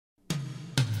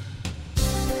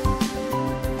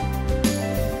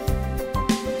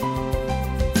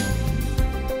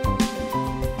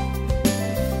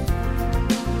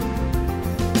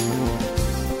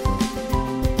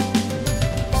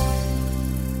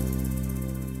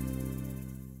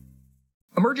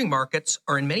Emerging markets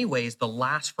are in many ways the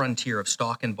last frontier of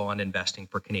stock and bond investing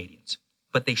for Canadians,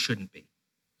 but they shouldn't be.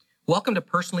 Welcome to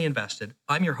Personally Invested.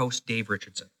 I'm your host, Dave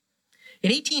Richardson.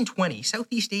 In 1820,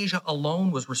 Southeast Asia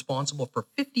alone was responsible for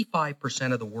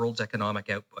 55% of the world's economic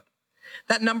output.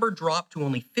 That number dropped to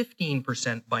only 15%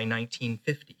 by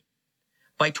 1950.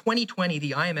 By 2020,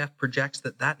 the IMF projects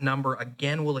that number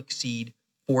again will exceed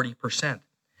 40%.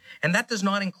 And that does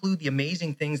not include the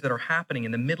amazing things that are happening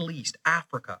in the Middle East,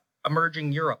 Africa,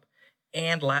 emerging Europe,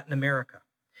 and Latin America.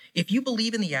 If you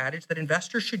believe in the adage that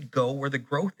investors should go where the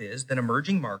growth is, then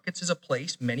emerging markets is a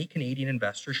place many Canadian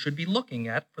investors should be looking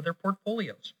at for their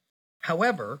portfolios.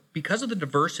 However, because of the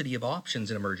diversity of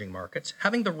options in emerging markets,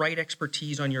 having the right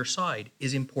expertise on your side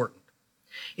is important.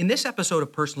 In this episode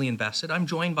of Personally Invested, I'm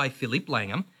joined by Philippe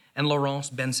Langham and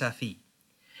Laurence Bensafi.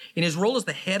 In his role as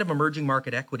the head of emerging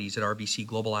market equities at RBC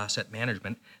Global Asset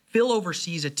Management, Phil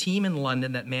oversees a team in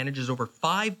London that manages over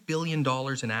 $5 billion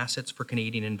in assets for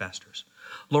Canadian investors.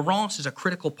 Laurence is a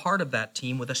critical part of that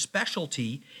team with a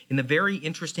specialty in the very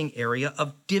interesting area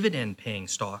of dividend-paying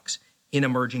stocks in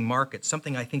emerging markets,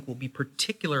 something I think will be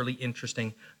particularly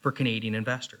interesting for Canadian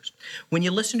investors. When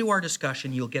you listen to our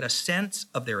discussion, you'll get a sense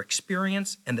of their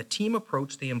experience and the team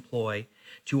approach they employ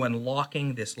to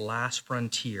unlocking this last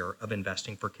frontier of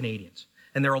investing for Canadians.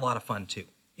 And they're a lot of fun too.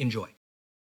 Enjoy. All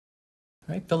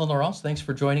right, Phil and Laurence, thanks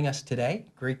for joining us today.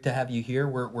 Great to have you here.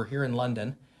 We're here in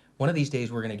London. One of these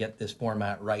days we're going to get this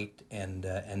format right and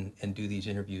do these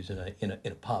interviews in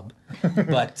a pub.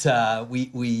 But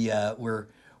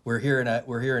we're here in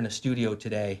a studio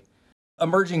today.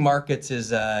 Emerging markets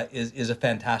is a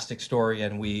fantastic story,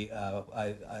 and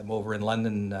I'm over in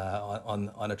London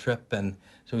on a trip, and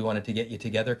so we wanted to get you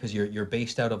together because you're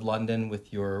based out of London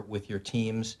with your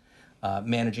teams,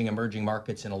 managing emerging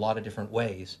markets in a lot of different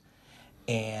ways.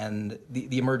 And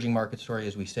the emerging market story,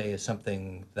 as we say, is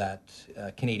something that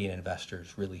Canadian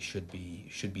investors really should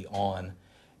be on,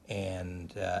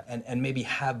 and maybe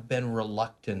have been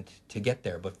reluctant to get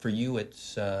there. But for you,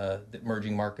 it's the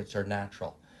emerging markets are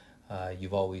natural.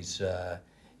 You've always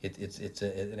it's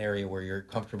an area where you're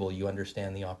comfortable. You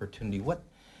understand the opportunity.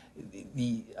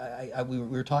 We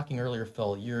were talking earlier,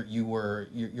 Phil.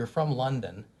 You're from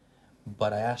London,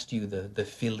 but I asked you the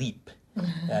Philippe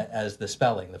as the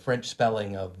spelling, the French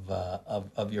spelling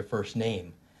of your first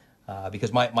name,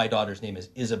 because my daughter's name is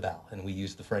Isabelle, and we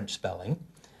use the French spelling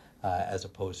as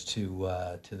opposed to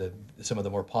some of the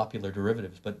more popular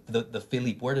derivatives. But the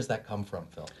Philippe, where does that come from,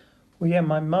 Phil? Well, yeah,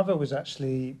 my mother was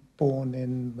actually born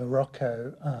in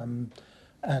Morocco,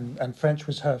 and French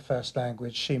was her first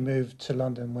language. She moved to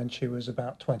London when she was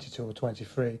about 22 or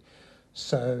 23.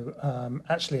 So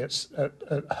actually,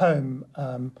 at home,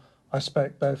 I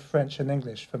spoke both French and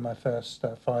English for my first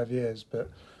 5 years. But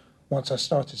once I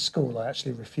started school, I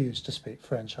actually refused to speak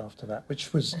French after that,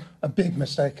 which was a big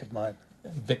mistake of mine.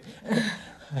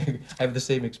 I have the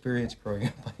same experience growing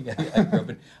up.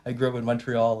 I grew up in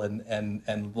Montreal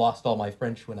and lost all my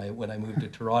French when I moved to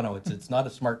Toronto. It's not a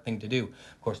smart thing to do.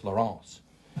 Of course, Laurence,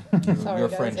 your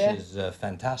French is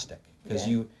fantastic because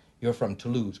you're from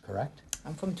Toulouse, correct?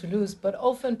 I'm from Toulouse, but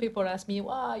often people ask me,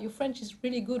 wow, your French is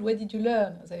really good. Where did you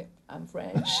learn? I say, I'm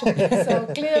French.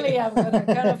 So clearly I've got a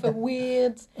kind of a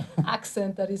weird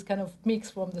accent that is kind of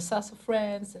mixed from the south of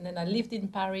France. And then I lived in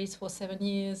Paris for 7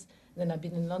 years. Then I've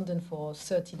been in London for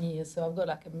 13 years. So I've got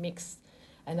like a mix.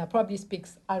 And I probably speak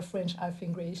half French, half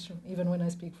English, even when I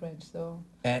speak French. So.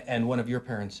 And one of your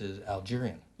parents is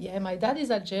Algerian. Yeah, my dad is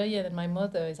Algerian and my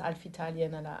mother is half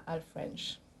Italian and half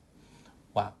French.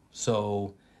 Wow.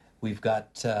 So we've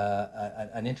got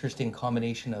an interesting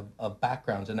combination of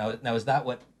backgrounds. And now is that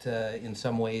what, in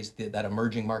some ways, that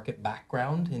emerging market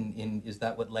background, is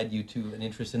that what led you to an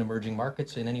interest in emerging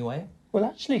markets in any way? Well,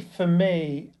 actually, for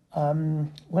me,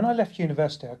 when I left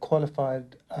university, I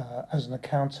qualified as an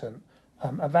accountant.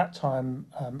 At that time,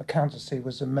 accountancy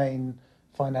was the main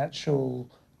financial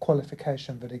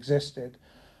qualification that existed.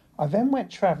 I then went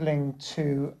travelling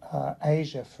to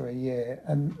Asia for a year,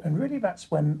 and really that's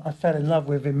when I fell in love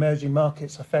with emerging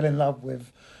markets. I fell in love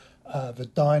with the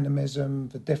dynamism,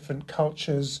 the different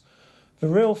cultures, the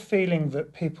real feeling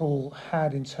that people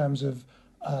had in terms of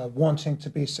wanting to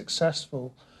be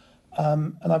successful.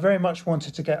 And I very much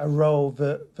wanted to get a role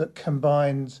that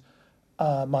combined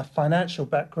my financial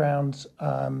background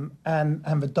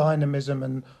and the dynamism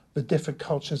and the different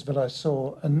cultures that I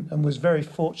saw, and was very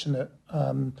fortunate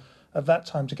at that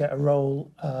time to get a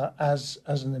role as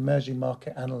an emerging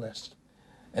market analyst.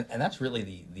 And that's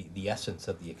really the essence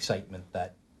of the excitement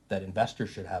that investors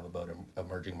should have about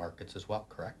emerging markets as well,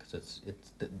 correct? Because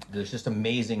there's just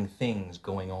amazing things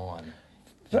going on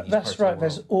in these That's parts right. of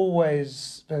the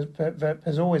world?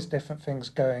 There's always different things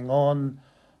going on.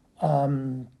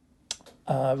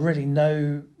 Really,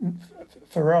 no,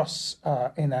 for us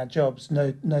in our jobs,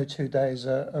 no 2 days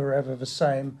are ever the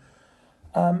same.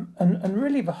 And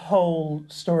really, the whole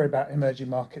story about emerging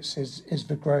markets is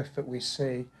the growth that we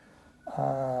see.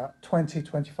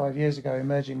 25 years ago,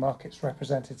 emerging markets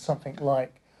represented something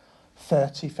like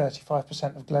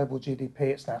 35% of global GDP.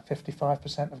 It's now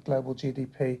 55% of global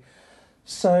GDP.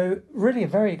 So really a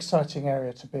very exciting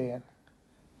area to be in.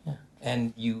 Yeah.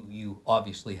 And you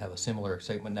obviously have a similar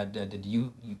excitement. Now, did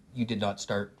you did not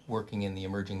start working in the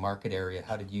emerging market area?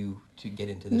 How did you to get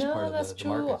into this part No, of that's the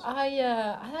true. markets?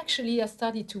 I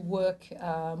started to work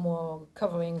more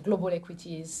covering global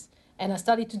equities, and I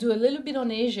started to do a little bit on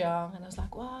Asia, and I was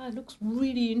like, wow, it looks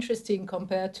really interesting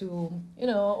compared to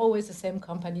always the same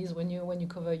companies when you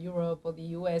cover Europe or the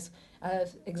US.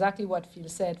 Exactly what Phil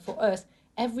said. For us,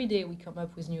 every day we come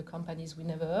up with new companies we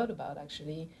never heard about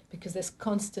actually, because there's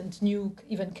constant new,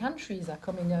 even countries are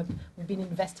coming up. We've been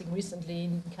investing recently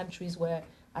in countries where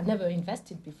I never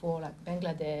invested before, like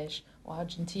Bangladesh or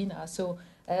Argentina. So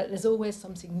there's always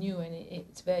something new, and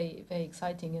it's very, very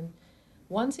exciting. And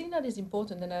one thing that is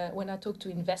important, and when I talk to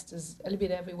investors a little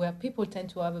bit everywhere, people tend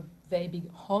to have a very big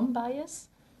home bias.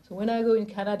 So when I go in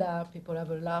Canada, people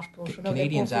have a large portion of their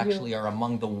Canadians portfolio. actually are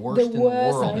among the worst in the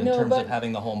worst, world I in know, terms but- of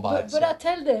having the home bias. But I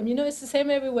tell them, it's the same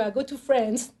everywhere. I go to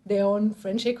France, they own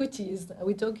French equities.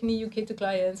 We talk in the UK to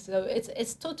clients, so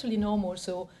it's totally normal.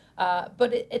 So,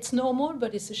 but it's normal,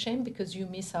 but it's a shame because you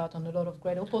miss out on a lot of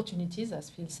great opportunities, as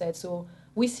Phil said. So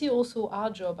we see also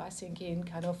our job, I think, in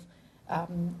kind of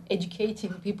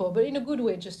educating people, but in a good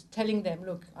way, just telling them,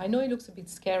 look, I know it looks a bit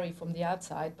scary from the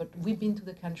outside, but we've been to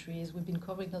the countries, we've been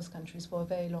covering those countries for a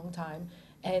very long time,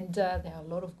 and there are a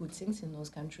lot of good things in those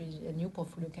countries. A new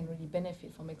portfolio can really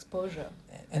benefit from exposure.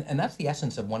 And that's the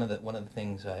essence of one of the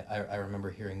things I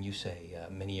remember hearing you say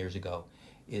many years ago,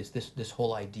 is this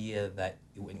whole idea that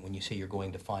when you say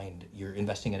you're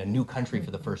investing in a new country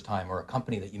for the first time, or a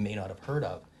company that you may not have heard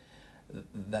of,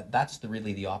 that's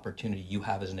really the opportunity you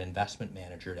have as an investment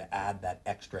manager to add that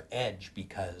extra edge,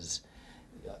 because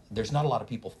there's not a lot of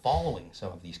people following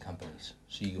some of these companies.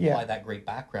 So you apply that great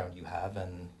background you have,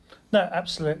 and No,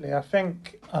 absolutely. I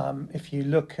think if you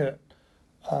look at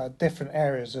different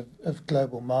areas of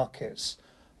global markets,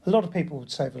 a lot of people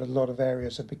would say that a lot of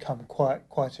areas have become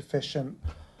quite efficient.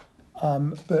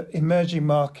 But emerging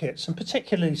markets, and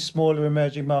particularly smaller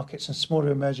emerging markets and smaller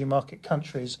emerging market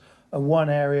countries, are one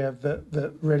area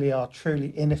that really are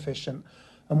truly inefficient,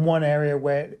 and one area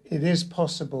where it is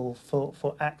possible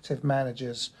for active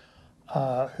managers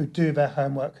who do their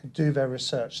homework, who do their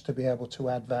research, to be able to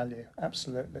add value.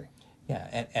 Absolutely.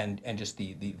 yeah, and just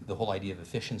the whole idea of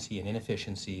efficiency and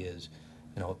inefficiency is,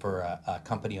 for a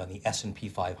company on the S&P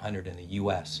 500 in the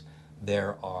U.S.,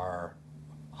 there are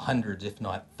hundreds, if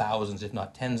not thousands, if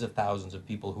not tens of thousands of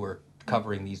people who are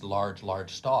covering these large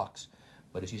stocks.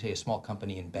 But as you say, a small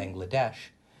company in Bangladesh,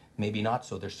 maybe not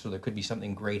so. There could be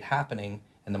something great happening,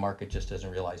 and the market just doesn't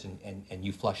realize, and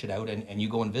you flush it out, and you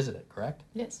go and visit it, correct?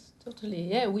 Yes, totally.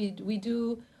 Yeah, we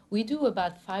do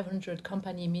about 500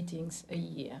 company meetings a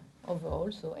year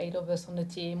overall. So 8 of us on the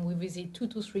team. We visit 2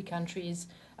 to 3 countries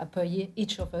per year,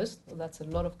 each of us. So that's a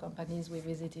lot of companies we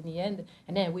visit in the end.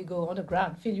 And then we go on the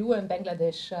ground. Phil, you were in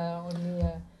Bangladesh only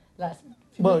last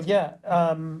few Well,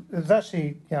 months. it was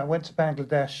actually, I went to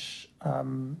Bangladesh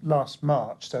last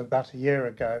March, so about a year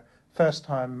ago. First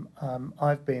time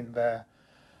I've been there.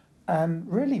 And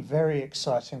really very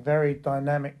exciting, very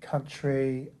dynamic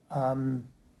country,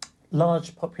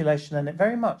 large population, and it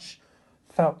very much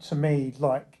felt to me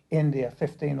like India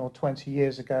 15 or 20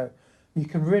 years ago. You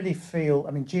can really feel,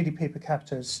 GDP per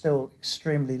capita is still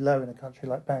extremely low in a country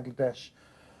like Bangladesh,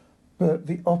 but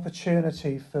the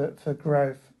opportunity for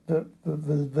growth, the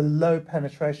low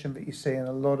penetration that you see in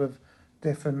a lot of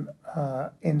different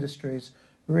industries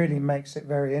really makes it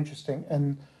very interesting.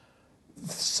 And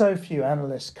so few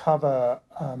analysts cover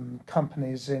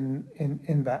companies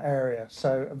in that area,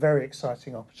 so a very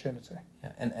exciting opportunity.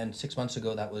 Yeah, and 6 months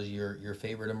ago, that was your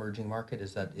favorite emerging market.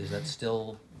 Is that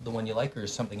still the one you like, or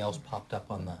is something else popped up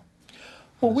on the?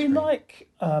 Well,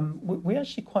 we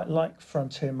actually quite like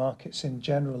frontier markets in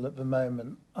general at the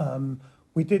moment.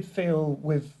 We did feel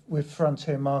with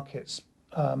frontier markets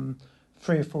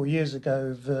 3 or 4 years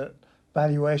ago that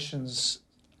valuations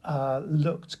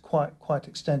looked quite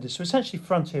extended. So essentially,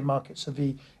 frontier markets are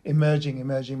the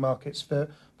emerging markets, for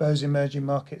those emerging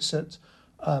markets at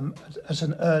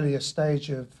an earlier stage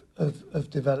of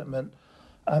development,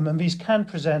 and these can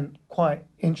present quite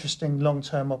interesting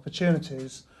long-term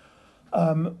opportunities.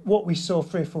 What we saw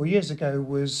 3 or 4 years ago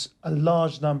was a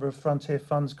large number of frontier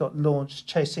funds got launched,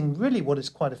 chasing really what is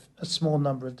quite a small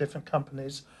number of different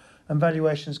companies, and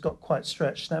valuations got quite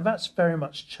stretched. Now, that's very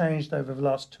much changed over the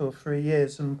last 2 or 3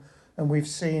 years, and we've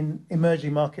seen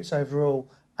emerging markets overall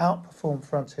outperform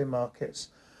frontier markets.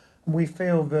 And we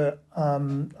feel that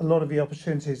a lot of the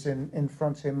opportunities in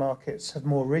frontier markets have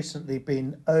more recently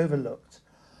been overlooked.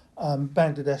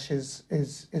 Bangladesh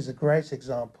is a great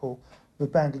example. The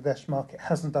Bangladesh market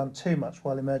hasn't done too much,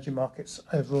 while emerging markets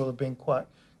overall have been quite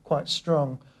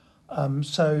strong.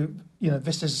 So,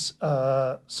 this is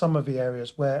some of the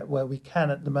areas where we can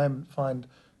at the moment find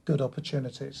good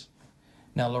opportunities.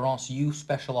 Now, Laurence, you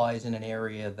specialize in an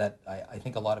area that I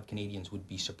think a lot of Canadians would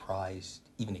be surprised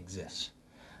even exists.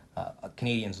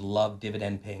 Canadians love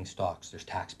dividend-paying stocks. There's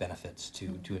tax benefits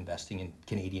to investing in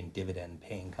Canadian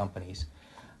dividend-paying companies.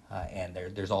 And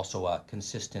there's also a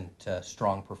consistent,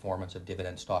 strong performance of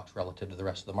dividend stocks relative to the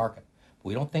rest of the market. But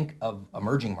we don't think of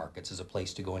emerging markets as a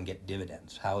place to go and get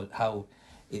dividends. How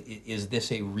is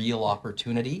this a real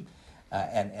opportunity?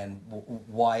 And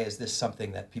why is this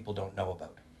something that people don't know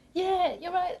about? Yeah,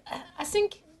 you're right. I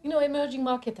think, emerging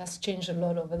market has changed a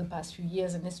lot over the past few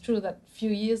years. And it's true that a few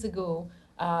years ago,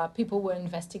 people were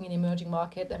investing in emerging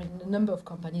market. I mean, the number of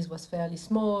companies was fairly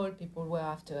small. People were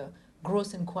after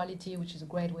growth and quality, which is a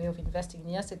great way of investing in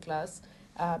the asset class,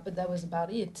 but that was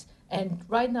about it. And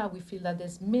right now we feel that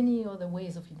there's many other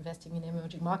ways of investing in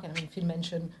emerging market. I mean, Phil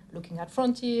mentioned looking at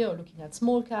frontier or looking at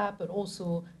small cap, but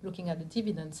also looking at the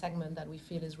dividend segment that we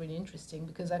feel is really interesting,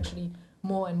 because actually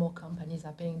more and more companies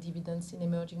are paying dividends in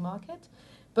emerging market.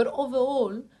 But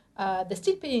overall, they're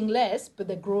still paying less, but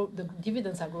the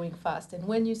dividends are growing fast. And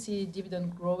when you see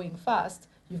dividend growing fast,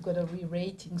 you've got a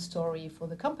re-rating story for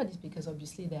the companies, because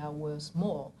obviously they are worth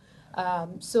more.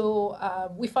 So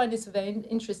we find this a very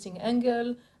interesting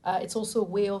angle. It's also a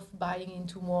way of buying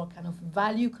into more kind of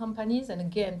value companies. And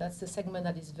again, that's the segment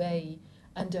that is very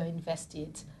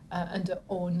underinvested,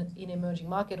 under-owned in emerging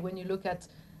market. When you look at,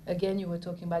 again, you were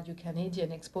talking about your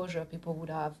Canadian exposure, people would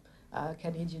have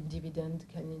Canadian dividend,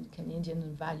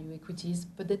 Canadian value equities,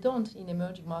 but they don't in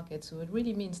emerging markets. So it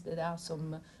really means that there are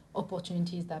some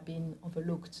opportunities that have been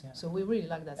overlooked. Yeah. So we really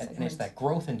like that segment. And it's that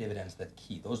growth in dividends that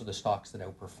key. Those are the stocks that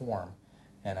outperform.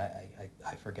 And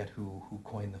I forget who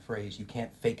coined the phrase, you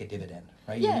can't fake a dividend,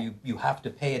 right? Yeah. You have to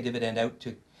pay a dividend out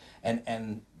to,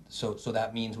 and so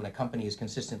that means when a company is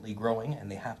consistently growing and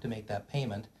they have to make that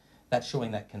payment, that's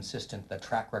showing that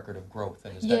track record of growth.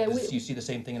 And you see the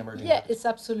same thing in emerging markets? Yeah, it's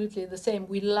absolutely the same.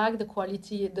 We like the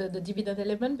quality, the dividend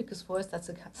element, because for us that's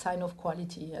a sign of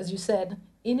quality. As you said,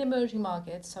 in emerging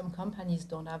markets, some companies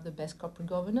don't have the best corporate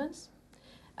governance.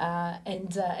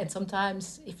 And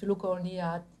sometimes if you look only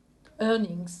at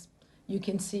earnings, you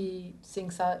can see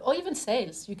things or even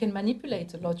sales. You can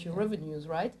manipulate a lot your revenues,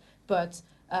 right? But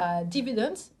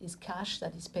dividends is cash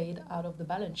that is paid out of the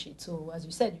balance sheet. So as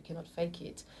you said, you cannot fake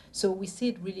it. So we see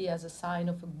it really as a sign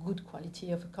of a good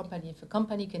quality of a company. If a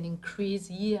company can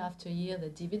increase year after year the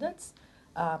dividends,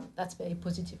 that's very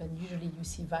positive. And usually you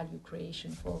see value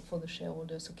creation for the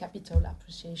shareholders, so capital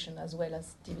appreciation as well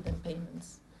as dividend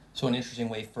payments. So an interesting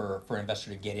way for an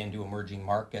investor to get into emerging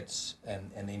markets,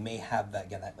 and they may have that,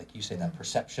 again, that, like you say, that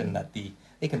perception that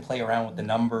they can play around with the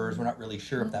numbers. We're not really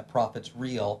sure if that profit's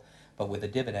real. But with a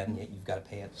dividend, you've got to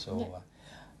pay it. So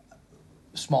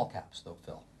small caps, though,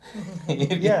 Phil.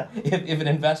 If an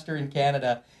investor in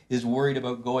Canada is worried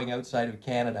about going outside of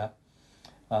Canada,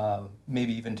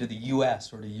 maybe even to the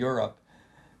U.S. or to Europe,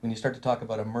 when you start to talk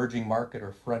about emerging market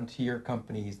or frontier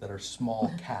companies that are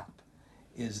small cap,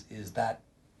 is that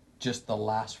just the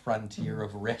last frontier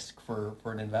of risk for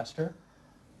an investor?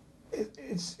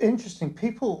 It's interesting.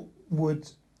 People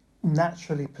would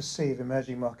naturally perceive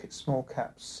emerging market small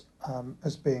caps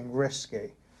as being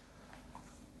risky.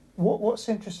 What's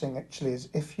interesting actually is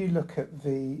if you look at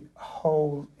the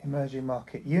whole emerging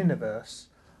market universe,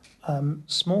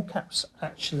 small caps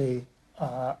actually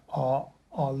are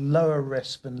lower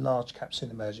risk than large caps in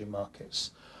emerging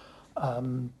markets.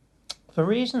 The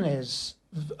reason is,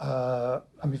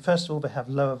 first of all, they have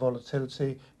lower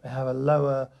volatility, they have a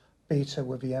lower beta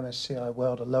with the MSCI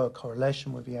World, a lower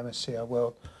correlation with the MSCI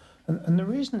World. And the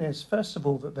reason is, first of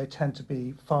all, that they tend to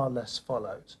be far less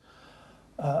followed.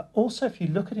 Also, if you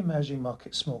look at emerging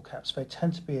market small caps, they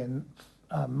tend to be in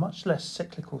much less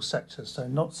cyclical sectors, so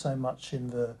not so much in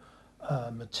the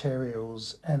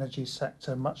materials, energy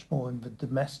sector, much more in the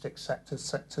domestic sectors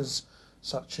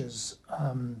such as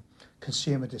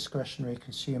consumer discretionary,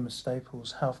 consumer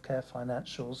staples, healthcare,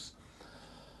 financials.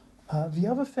 The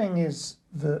other thing is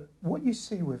that what you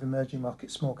see with emerging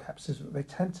market small caps is that they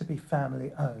tend to be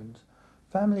family owned.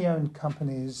 Family owned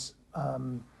companies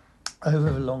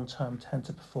over the long term tend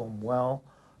to perform well.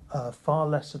 Far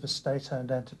less of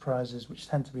state-owned enterprises, which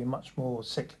tend to be much more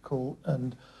cyclical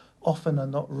and often are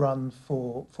not run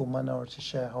for minority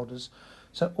shareholders.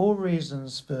 So all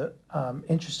reasons that,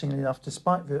 interestingly enough,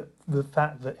 despite the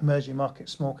fact that emerging market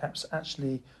small caps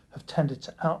actually have tended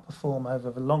to outperform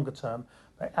over the longer term,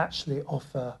 they actually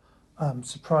offer,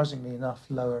 surprisingly enough,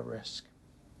 lower risk.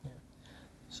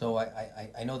 So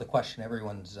I know the question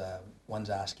everyone's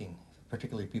asking,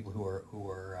 particularly people who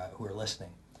are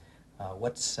listening.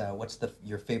 What's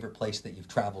your favorite place that you've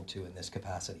traveled to in this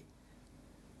capacity?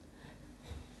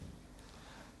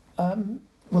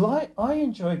 Well, I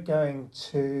enjoyed going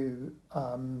to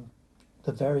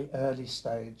the very early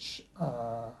stage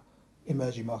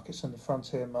emerging markets and the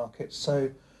frontier markets.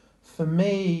 So for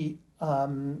me,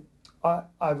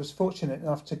 I was fortunate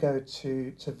enough to go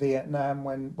to Vietnam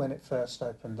when it first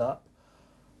opened up.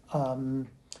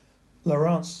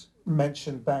 Laurence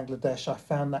mentioned Bangladesh. I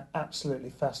found that absolutely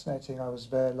fascinating. I was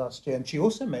there last year. And she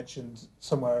also mentioned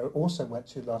somewhere I also went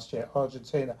to last year,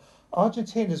 Argentina.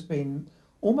 Argentina's been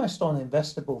almost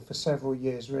uninvestable for several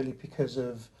years, really, because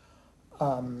of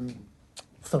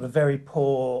sort of very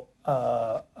poor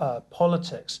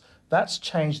politics. That's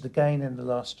changed again in the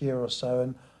last year or so,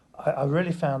 and I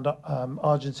really found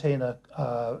Argentina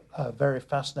very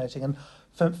fascinating. And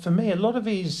for me, a lot of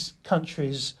these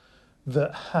countries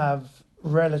that have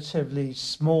relatively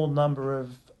small number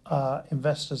of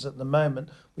investors at the moment,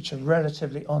 which are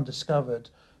relatively undiscovered,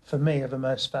 for me are the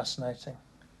most fascinating.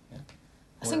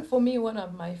 I think for me, one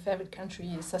of my favorite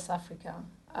countries is South Africa.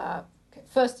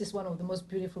 First, it's one of the most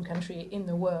beautiful countries in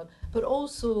the world, but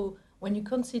also when you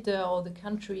consider how the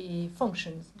country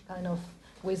functions, kind of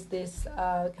with this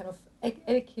kind of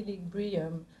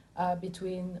equilibrium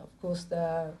between, of course,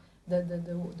 the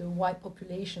white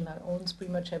population that owns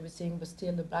pretty much everything, but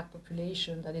still the black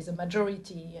population that is a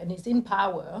majority and is in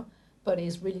power, but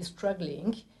is really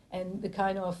struggling, and the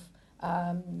kind of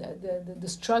the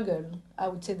struggle, I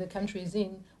would say, the country is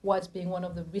in, was being one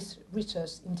of the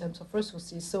richest in terms of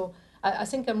resources. So I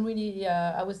think I'm really,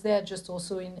 I was there just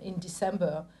also in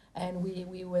December, and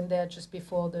we went there just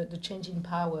before the change in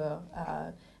power,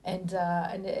 and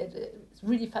it's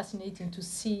really fascinating to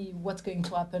see what's going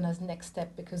to happen as next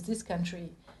step, because this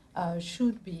country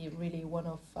should be really one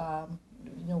of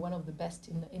one of the best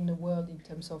in the world in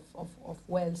terms of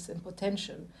wealth and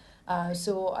potential.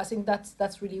 So I think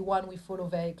that's really one we follow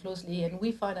very closely, and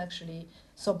we find actually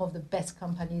some of the best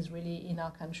companies really in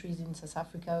our countries in South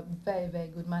Africa, very, very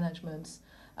good managements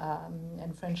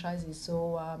and franchises.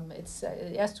 So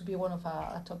it has to be one of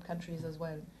our top countries as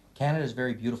well. Canada is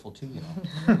very beautiful too, you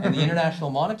know. And the International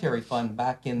Monetary Fund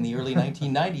back in the early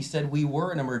 1990s said we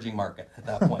were an emerging market at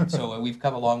that point. So we've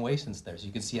come a long way since there. So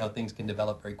you can see how things can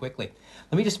develop very quickly.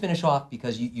 Let me just finish off,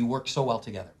 because you work so well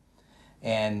together,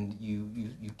 and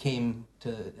you came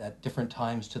to at different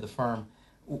times to the firm.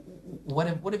 What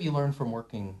have you learned from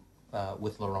working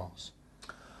with Laurence?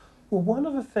 Well, one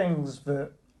of the things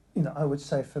that I would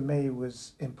say for me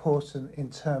was important in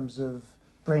terms of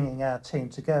bringing our team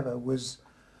together was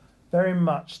very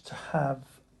much to have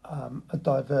a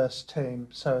diverse team.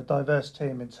 So a diverse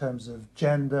team in terms of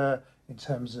gender, in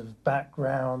terms of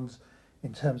background,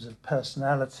 in terms of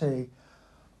personality.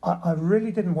 I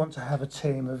really didn't want to have a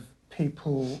team of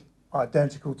people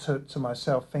identical to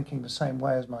myself, thinking the same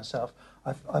way as myself.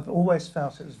 I've always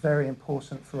felt it was very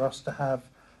important for us to have,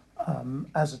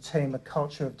 as a team, a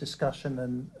culture of discussion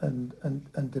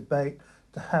and debate,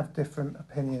 to have different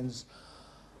opinions.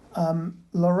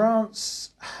 Laurence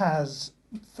has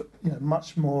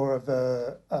much more of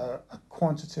a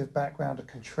quantitative background, a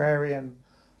contrarian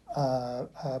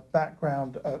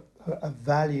background, a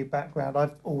value background.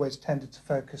 I've always tended to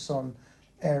focus on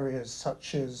areas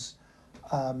such as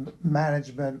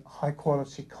management, high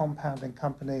quality compounding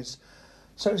companies.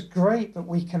 So it's great that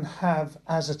we can have,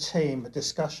 as a team, a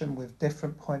discussion with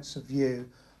different points of view.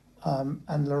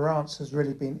 And Laurence has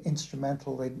really been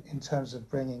instrumental in terms of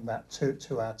bringing that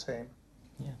to our team.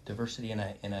 Yeah, diversity in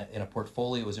a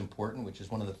portfolio is important, which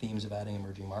is one of the themes of adding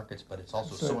emerging markets. But it's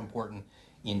also so important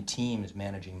in teams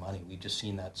managing money. We've just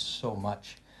seen that so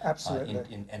much.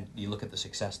 Absolutely. And you look at the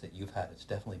success that you've had; it's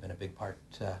definitely been a big part.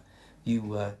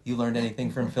 You learned anything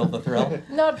from Phil the Thrill?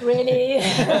 Not really.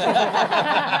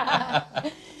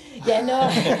 Yeah, no.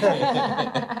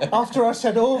 After I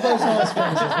said all those nice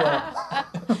things as well.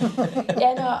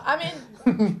 Yeah, no, I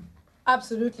mean,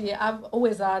 absolutely. I've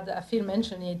always had, Phil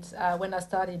mentioned it, when I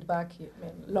started back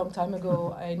a long time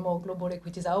ago in more global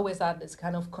equities, I always had this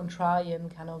kind of contrarian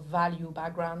kind of value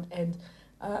background. And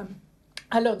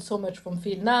I learned so much from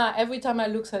Phil. Now, every time I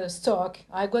look at a stock,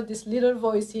 I got this little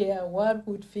voice here. What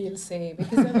would Phil say?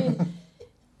 Because I mean,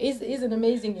 he's an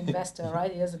amazing investor, right?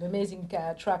 He has an amazing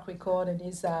track record, and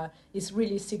he's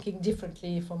really thinking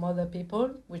differently from other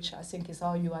people, which I think is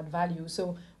how you add value.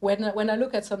 So when I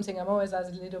look at something, I'm always has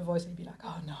a little voice and be like,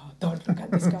 oh no, don't look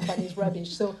at this company, it's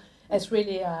rubbish. So it's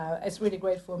really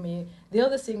great for me. The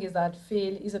other thing is that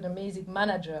Phil is an amazing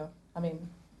manager. I mean,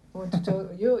 I want to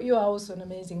talk, you are also an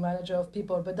amazing manager of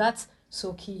people, but that's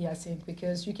so key, I think,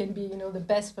 because you can be, the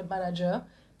best fund manager,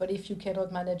 but if you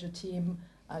cannot manage a team,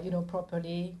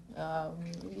 properly, Well,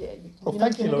 you're thank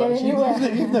not you, going to get Laura.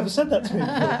 anywhere. You've never said that to me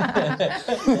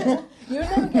before. You'll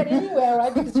never get anywhere,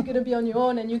 right? Because you're going to be on your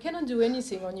own, and you cannot do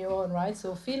anything on your own, right?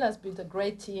 So Phil has built a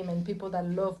great team, and people that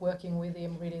love working with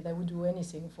him, really, they would do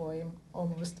anything for him,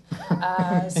 almost.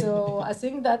 So I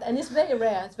think that, and it's very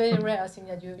rare. It's very rare, I think,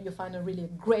 that you find a really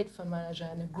great fund manager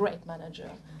and a great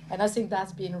manager. And I think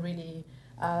that's been really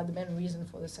the main reason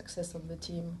for the success of the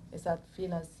team, is that Phil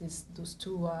has those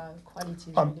two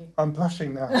qualities, really. I'm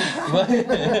blushing now.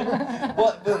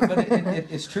 Well, but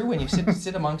it's true when you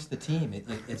sit amongst the team.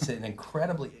 It's an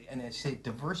incredibly, and I say,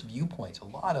 diverse viewpoints. A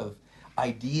lot of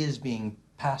ideas being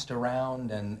passed around,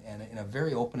 and in a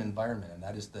very open environment, and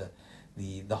that is the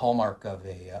hallmark of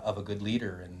a good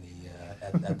leader and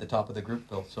at the top of the group,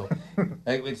 Phil. So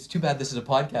it's too bad this is a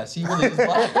podcast. See, really is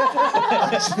live.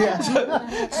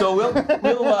 So we'll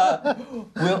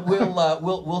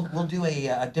do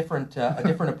a different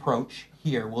approach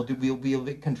here. We'll be a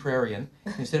bit contrarian.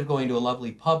 Instead of going to a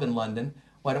lovely pub in London,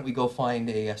 why don't we go find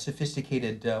a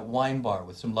sophisticated wine bar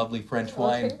with some lovely French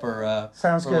wine for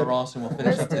Sounds good. Laurence, and we'll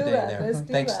finish up the day there. Let's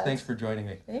do Thanks, that. thanks for joining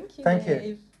me. Thank you, Thank you.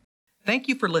 Dave. Thank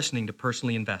you for listening to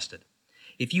Personally Invested.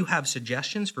 If you have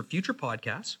suggestions for future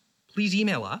podcasts, please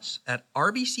email us at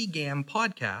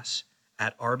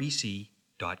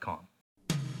rbcgampodcasts@rbc.com.